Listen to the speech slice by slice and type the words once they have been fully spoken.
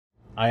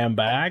I am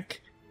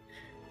back.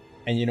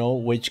 And you know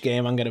which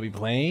game I'm gonna be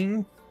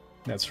playing?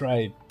 That's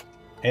right,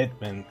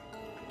 Hitman.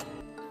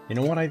 You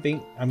know what I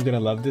think I'm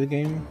gonna love the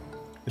game?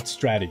 It's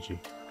strategy.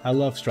 I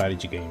love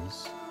strategy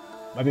games.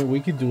 I mean, we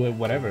could do it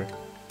whatever.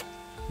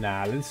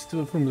 Nah, let's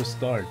do it from the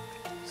start.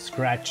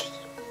 Scratch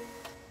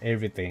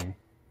everything.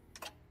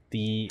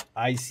 The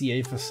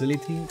ICA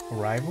facility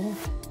arrival?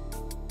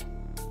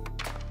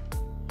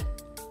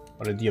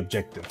 What are the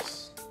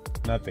objectives?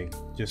 Nothing.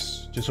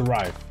 Just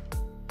arrive.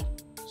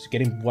 Just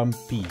getting one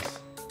piece.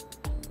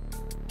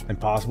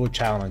 Impossible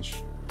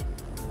challenge.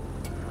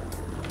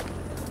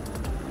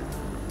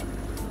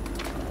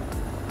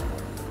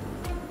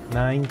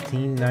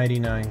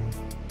 $19.99.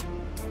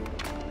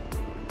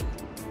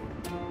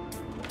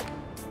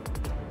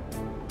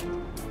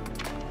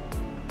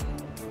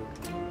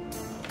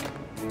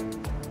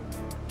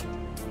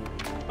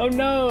 Oh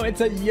no,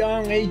 it's a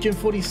young Agent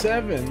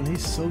 47.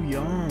 He's so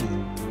young.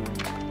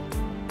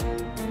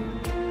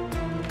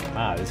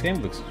 Wow, this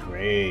game looks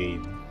great.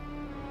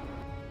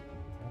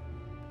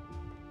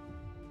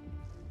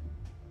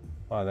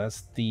 Wow,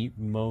 that's the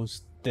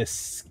most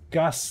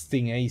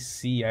disgusting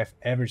AC I've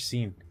ever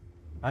seen.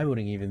 I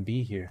wouldn't even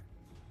be here.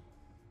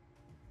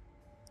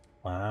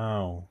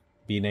 Wow,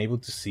 being able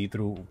to see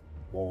through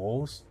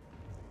walls?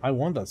 I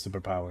want that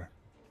superpower.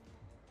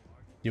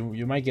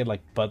 You might get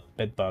like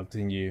bed bugs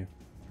in you.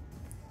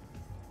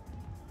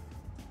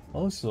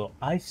 Also,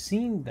 I've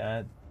seen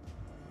that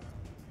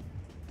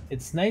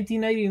it's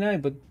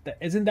 1999, but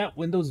isn't that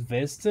Windows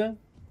Vista?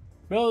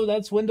 Bro,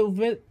 that's Windows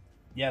Vista.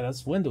 Yeah,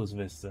 that's Windows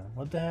Vista.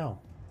 What the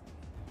hell?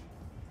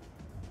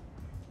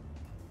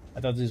 I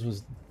thought this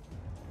was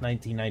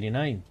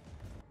 1999.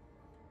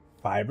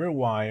 Fiber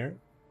wire.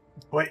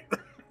 Wait,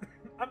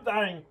 I'm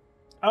dying.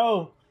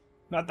 Oh,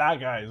 not that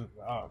guy.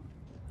 Oh.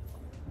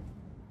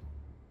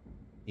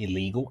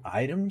 Illegal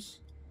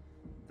items?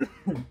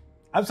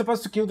 I'm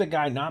supposed to kill the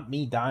guy, not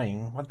me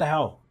dying. What the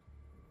hell?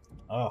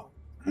 Oh.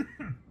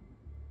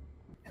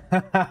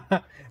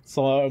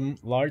 Some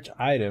large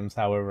items,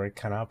 however,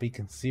 cannot be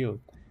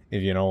concealed,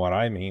 if you know what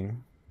I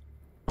mean.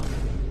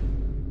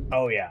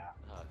 Oh yeah.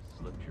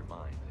 Slipped your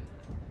mind.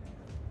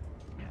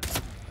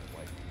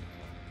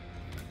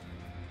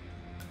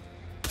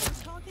 The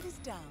target is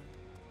down.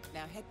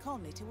 Now head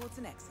calmly towards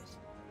an exit.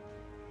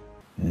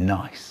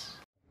 Nice.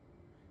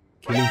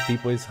 Killing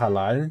people is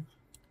halal?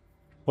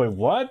 Wait,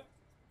 what?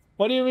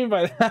 What do you mean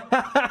by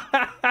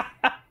that?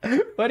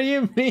 What do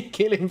you mean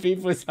killing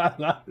people is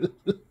halal?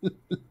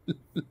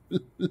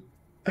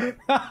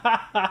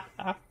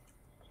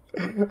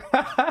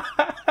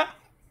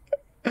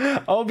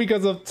 Oh,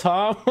 because of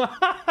Tom?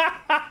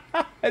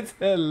 It's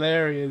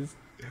hilarious.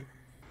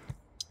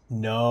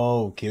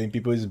 No, killing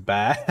people is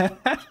bad.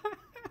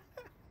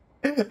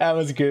 That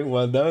was a good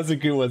one. That was a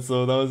good one,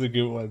 so that was a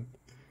good one.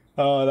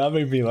 Oh, that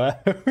made me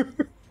laugh.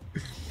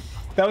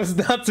 That was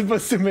not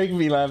supposed to make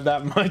me laugh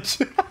that much.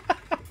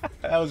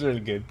 That was really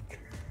good.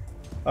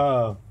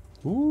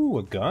 Ooh,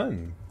 a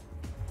gun.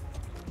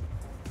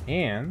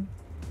 And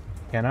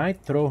can I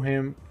throw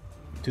him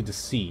to the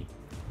sea?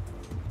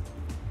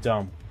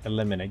 Dump.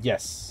 Eliminate.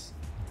 Yes.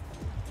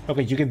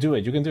 Okay, you can do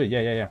it. You can do it.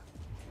 Yeah, yeah, yeah.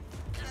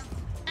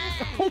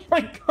 Oh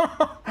my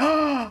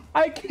god!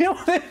 I killed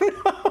him!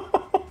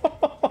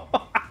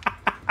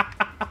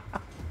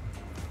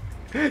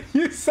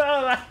 You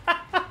saw that?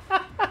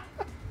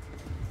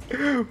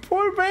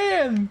 Poor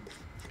man!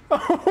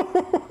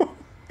 Oh.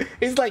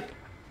 He's like,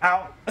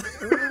 ow.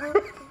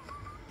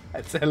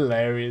 That's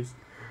hilarious.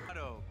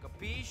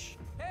 Capiche?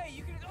 Hey,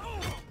 you can.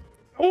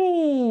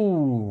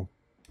 Oh!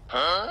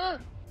 Huh?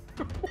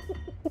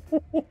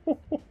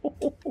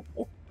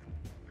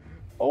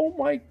 Oh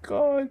my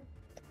god.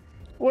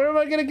 Where am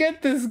I gonna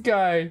get this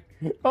guy?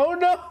 Oh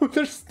no,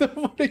 there's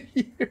nobody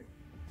here.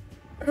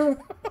 Oh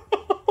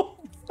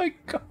my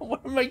god, where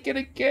am I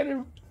gonna get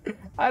him?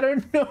 I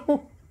don't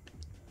know.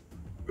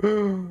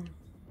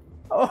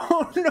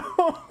 Oh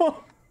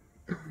no.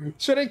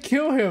 Should I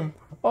kill him?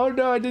 Oh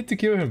no, I need to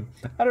kill him.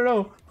 I don't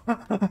know.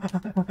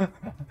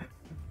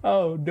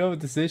 Oh, no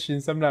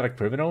decisions. I'm not a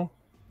criminal.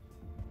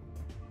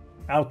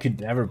 I could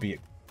never be.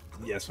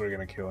 Yes, we're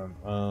gonna kill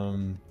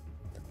him.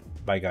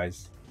 Bye,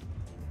 guys.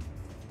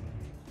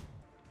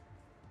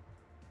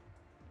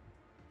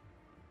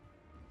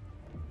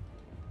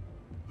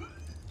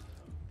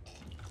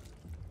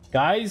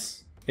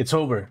 Guys, it's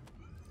over.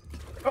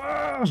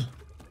 Ah!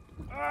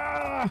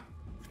 Ah!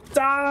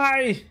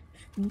 Die!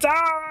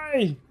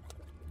 Die!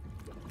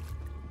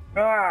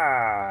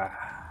 Ah!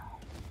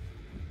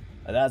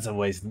 That's a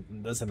waste.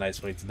 That's a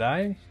nice way to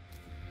die.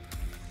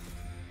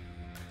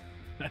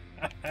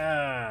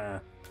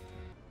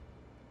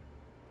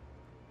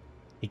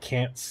 He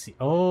can't see.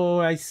 Oh,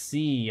 I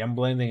see. I'm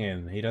blending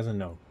in. He doesn't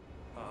know.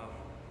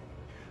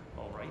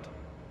 All right.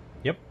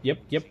 Yep.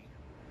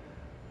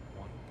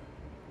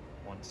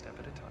 One step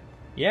at a time.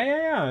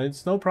 Yeah.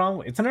 It's no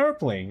problem. It's an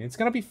airplane. It's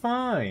gonna be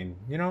fine.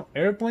 You know,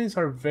 airplanes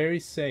are very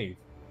safe.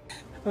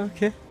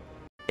 Okay.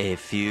 A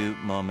few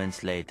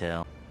moments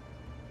later.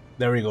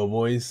 There we go,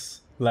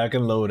 boys. Lock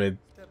and loaded.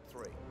 Step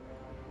 3.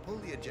 Pull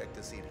the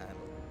ejector seat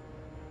handle.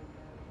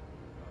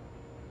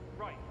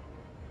 Right.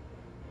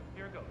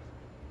 Here it goes.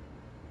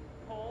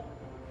 Pull.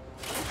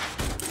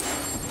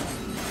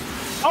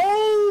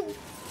 Oh!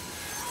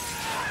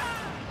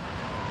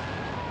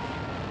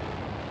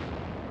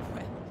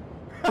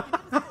 Well, I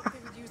never thought they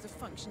would use a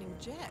functioning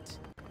jet.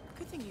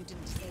 Good thing you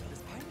didn't disable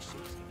his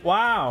parachute.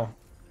 Wow.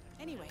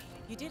 Anyway,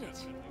 you did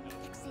it.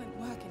 Excellent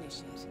work,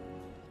 Initiate.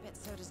 I bet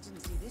Sodas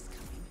didn't see this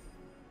coming.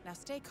 Now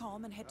stay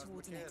calm and head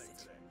towards an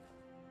exit.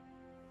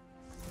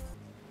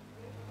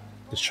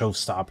 The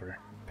showstopper.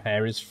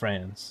 Paris,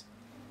 France.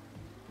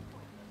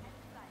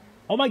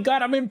 Oh my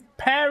god, I'm in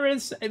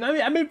Paris!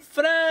 I'm in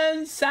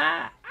France!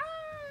 Ah!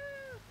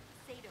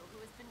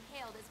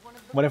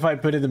 What if I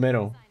put it in the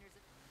middle?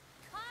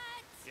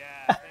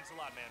 Yeah, thanks a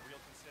lot, man. Real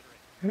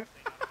considerate.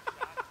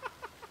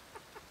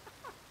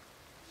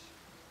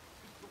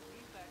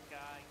 Believe that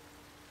guy.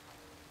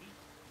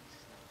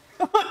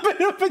 I'm a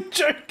bit of a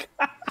jerk!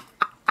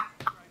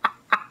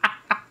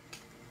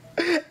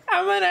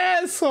 I'm an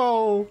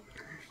asshole!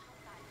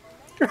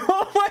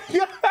 Oh my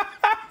god!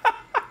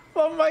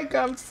 Oh my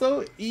god, I'm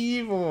so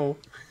evil!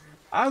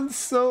 I'm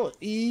so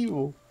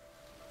evil!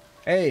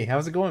 Hey,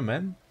 how's it going,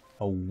 man?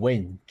 A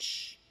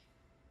winch.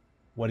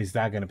 What is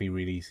that gonna be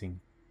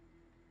releasing?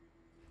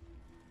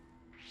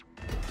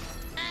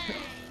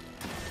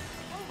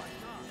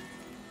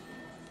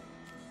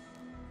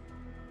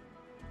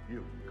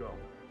 You, go.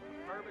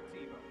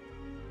 Affirmative.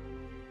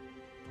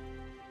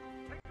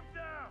 Take him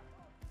down.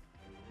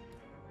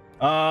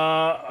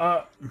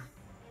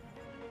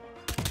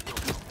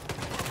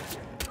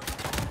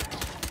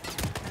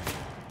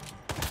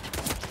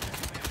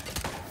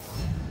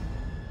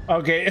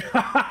 Okay.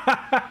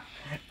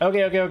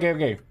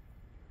 Okay.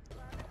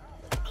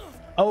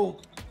 Oh.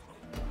 What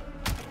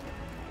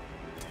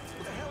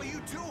the hell are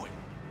you doing?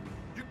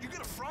 You're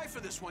gonna fry for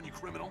this one, you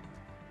criminal.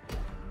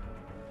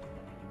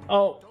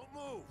 Oh. Don't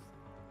move.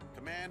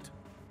 Command.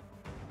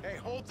 Hey,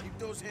 hold. Keep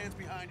those hands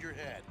behind your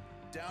head.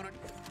 Down it.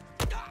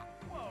 Ah!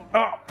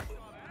 Oh.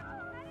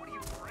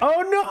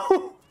 Oh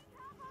no.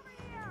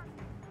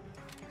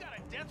 You got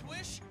a death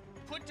wish?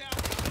 Put down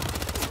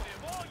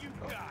all you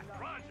got.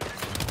 Roger.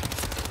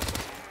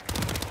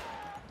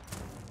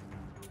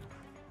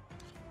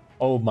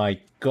 Oh my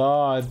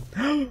god.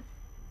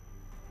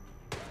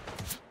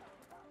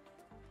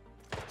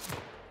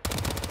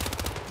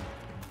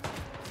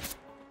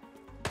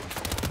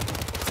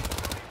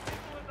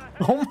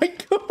 Oh my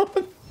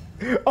god.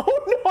 Oh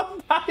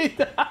no, I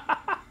died.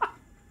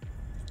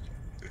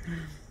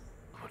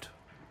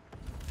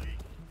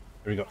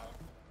 Here we go.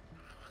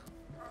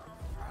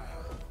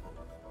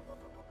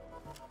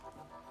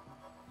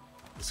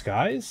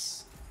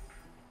 Disguise.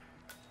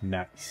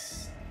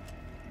 Nice.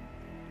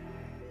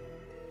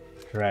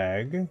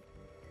 Drag.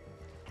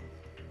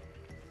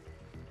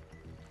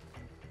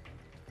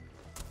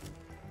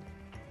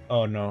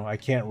 Oh no, I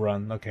can't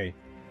run. Okay.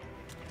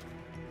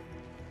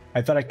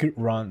 I thought I could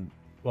run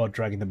while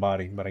dragging the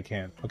body, but I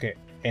can't. Okay.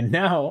 And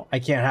now I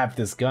can't have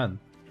this gun.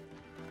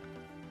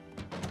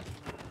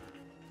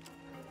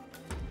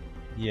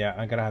 Yeah,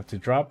 I'm gonna have to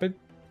drop it.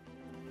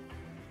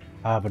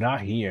 Ah, but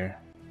not here.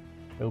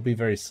 It will be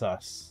very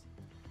sus.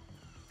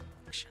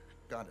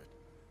 Got it.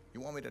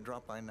 You want me to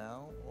drop by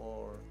now,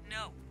 or...?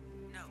 No,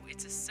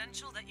 it's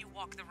essential that you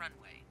walk the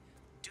runway.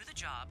 Do the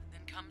job,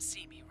 then come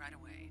see me right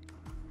away.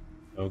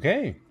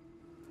 Okay.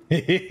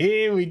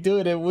 We're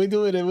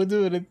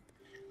doing it.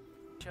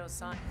 Show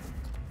sign.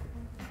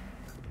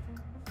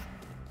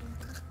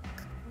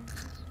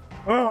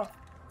 Oh,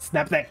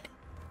 snap neck,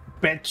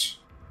 bitch.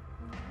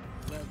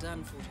 Well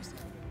done, 47.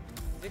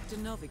 Victor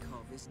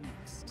Novikov is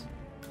next.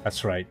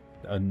 That's right,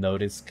 a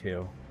notice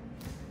kill.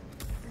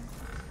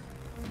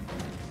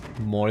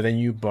 More than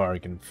you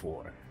bargained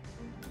for.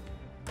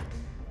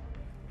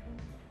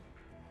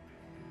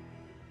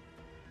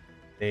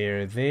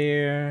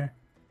 There.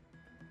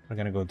 We're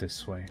gonna go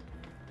this way.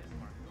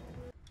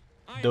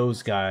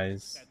 Those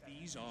guys,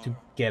 to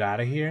get out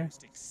of here,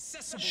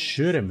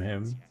 shoot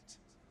him.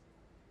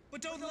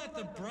 But don't let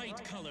the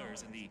bright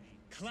colors and the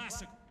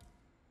classic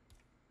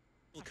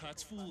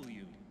cuts fool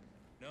you.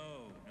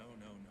 No.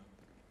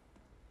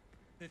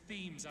 The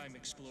themes I'm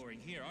exploring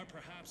here are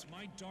perhaps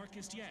my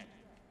darkest yet.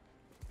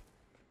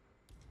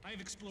 I've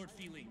explored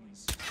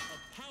feelings of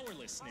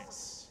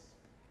powerlessness.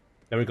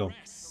 There we go.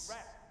 Stress,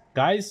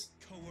 Guys,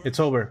 it's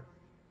over.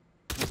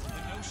 the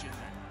notion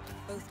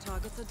that Both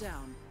targets are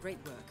down. Great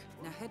work.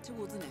 Now head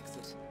towards an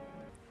exit.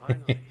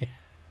 Finally, a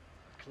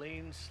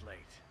clean slate.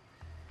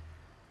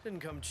 Didn't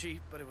come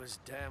cheap, but it was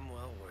damn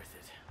well worth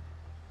it.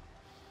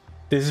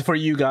 This is for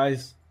you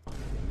guys.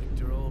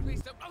 Victor, old.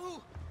 Please don't.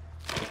 Oh!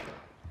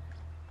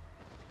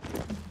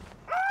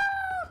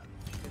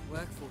 Good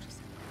work,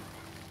 47.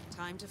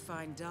 Time to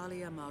find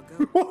Dahlia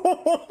Margot.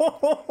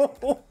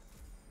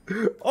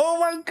 Oh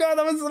my god,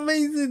 that was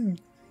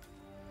amazing.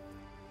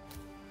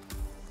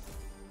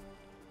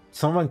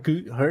 Someone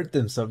could hurt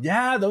themselves.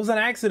 Yeah, that was an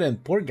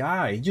accident. Poor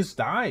guy. He just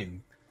died.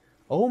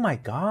 Oh my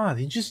god,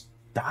 he just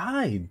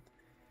died.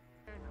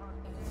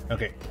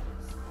 Okay.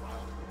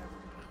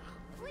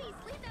 Please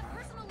leave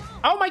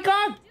Oh my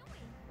god!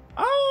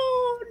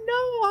 Oh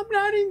no, I'm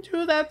not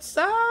into that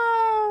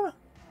stuff!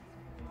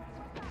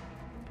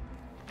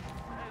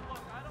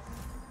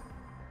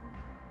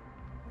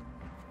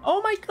 Oh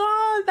my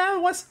god,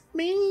 that was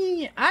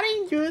me! I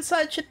didn't do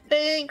such a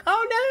thing!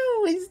 Oh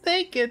no, he's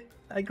naked!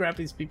 I grabbed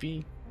his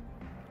PP.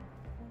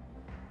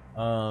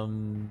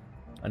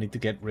 I need to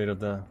get rid of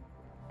the...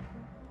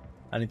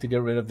 I need to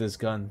get rid of this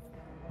gun.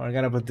 Or I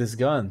gotta put this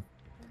gun.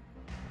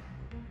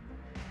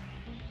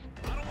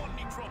 I don't want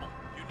any trouble.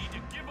 You need to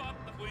give up.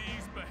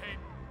 Please behave.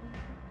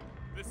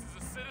 This is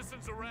a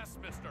citizen's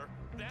arrest, mister.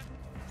 That...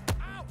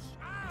 Ouch!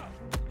 Ow!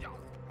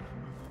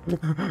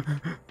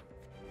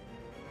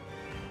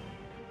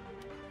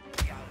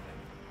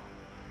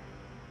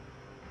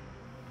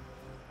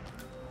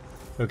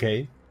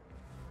 Okay.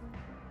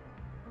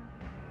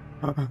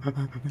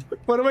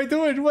 What am I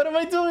doing? What am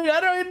I doing? I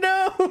don't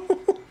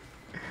know.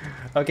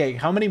 Okay,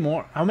 how many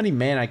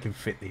men I can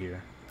fit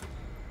here?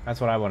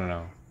 That's what I want to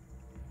know.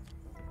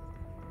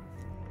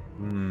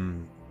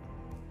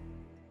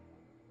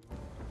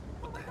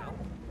 What the hell?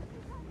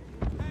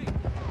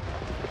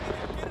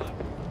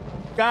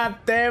 God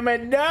damn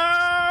it, no!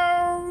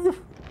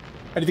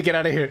 I need to get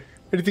out of here.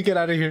 I need to get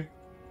out of here.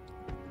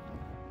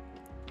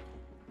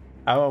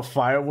 Oh, a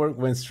firework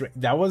went straight.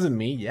 That wasn't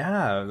me.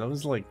 Yeah, that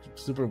was like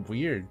super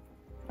weird.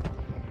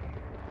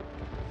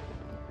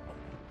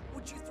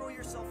 Would you throw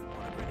yourself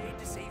on a grenade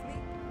to save me?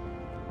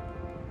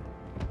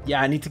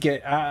 Yeah, I need to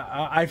get.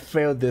 I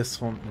failed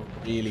this one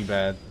really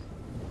bad.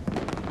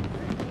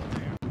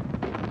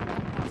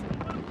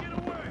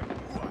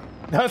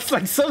 That's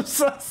like so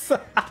sus.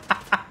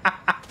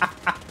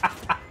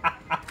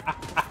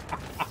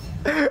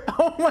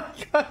 Oh my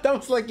god, that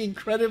was like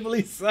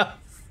incredibly sus.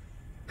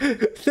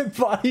 The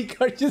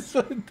bodyguard just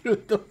went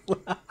through the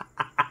wall.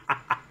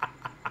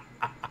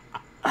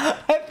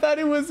 I thought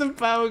it was a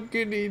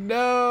balcony.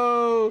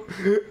 No.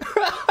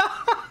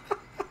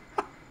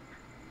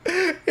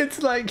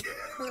 It's like.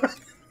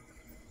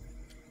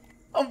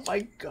 Oh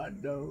my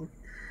god, no.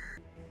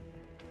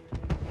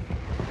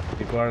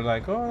 People are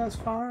like, oh, that's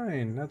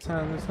fine. That's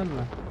not.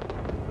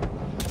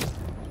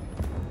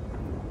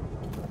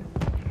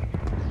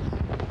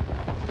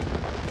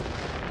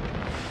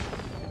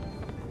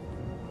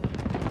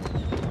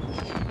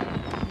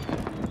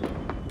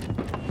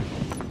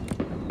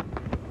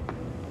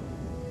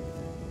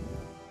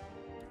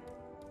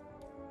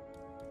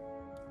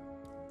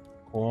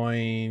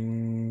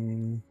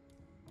 Coin.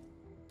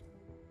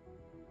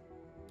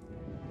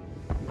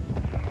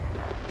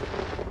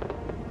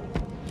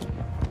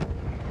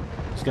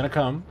 It's gonna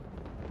come.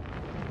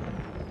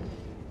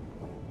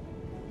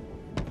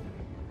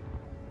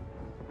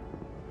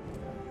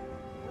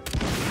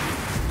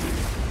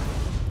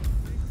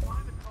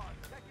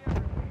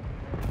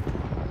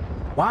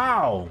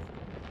 Wow.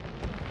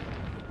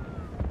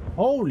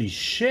 Holy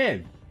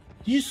shit.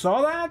 You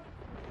saw that?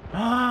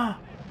 Ah.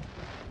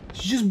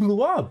 She just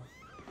blew up.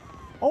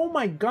 Oh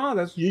my god,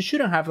 that's, you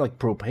shouldn't have like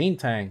propane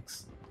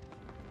tanks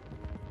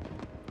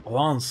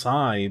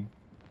alongside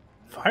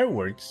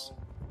fireworks.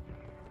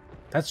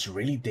 That's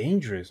really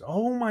dangerous.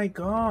 Oh my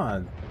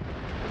god.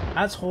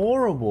 That's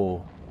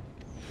horrible.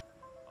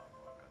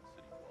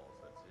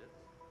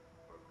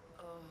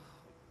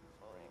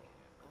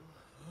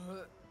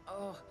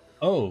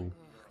 Oh.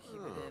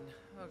 Keep it in.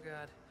 Oh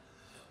god.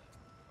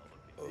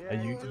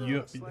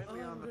 You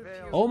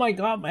oh my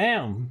god,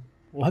 ma'am.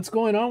 What's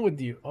going on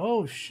with you?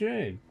 Oh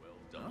shit.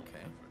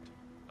 Okay.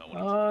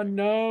 Oh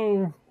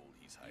no.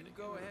 You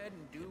go ahead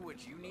and do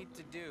what you need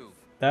to do.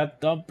 That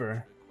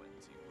dumper.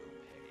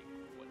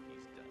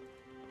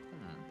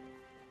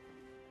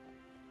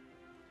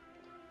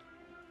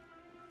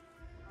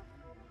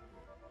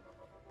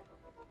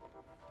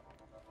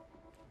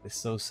 It's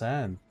so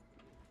sad.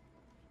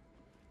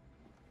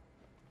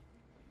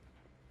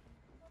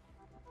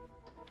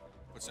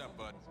 What's up,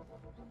 bud?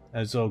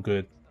 That's all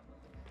good.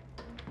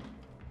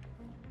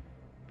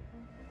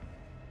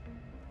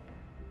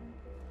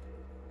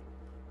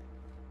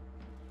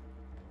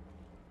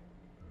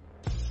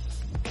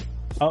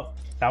 Oh,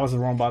 that was the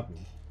wrong button.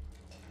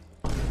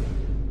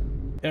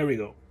 There we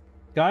go.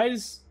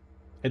 Guys,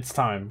 it's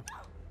time.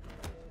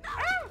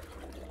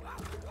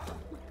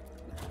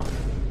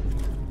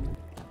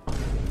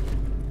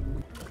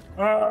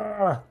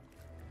 Ah!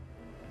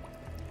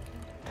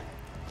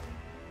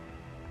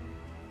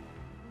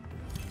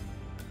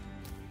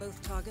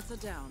 Both targets are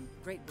down.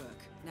 Great work.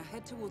 Now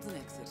head towards an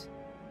exit.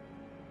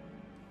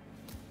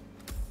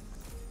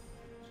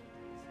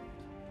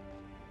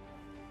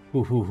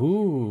 Hoo hoo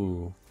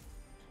hoo.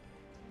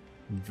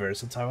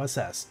 Versatile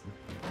assassin.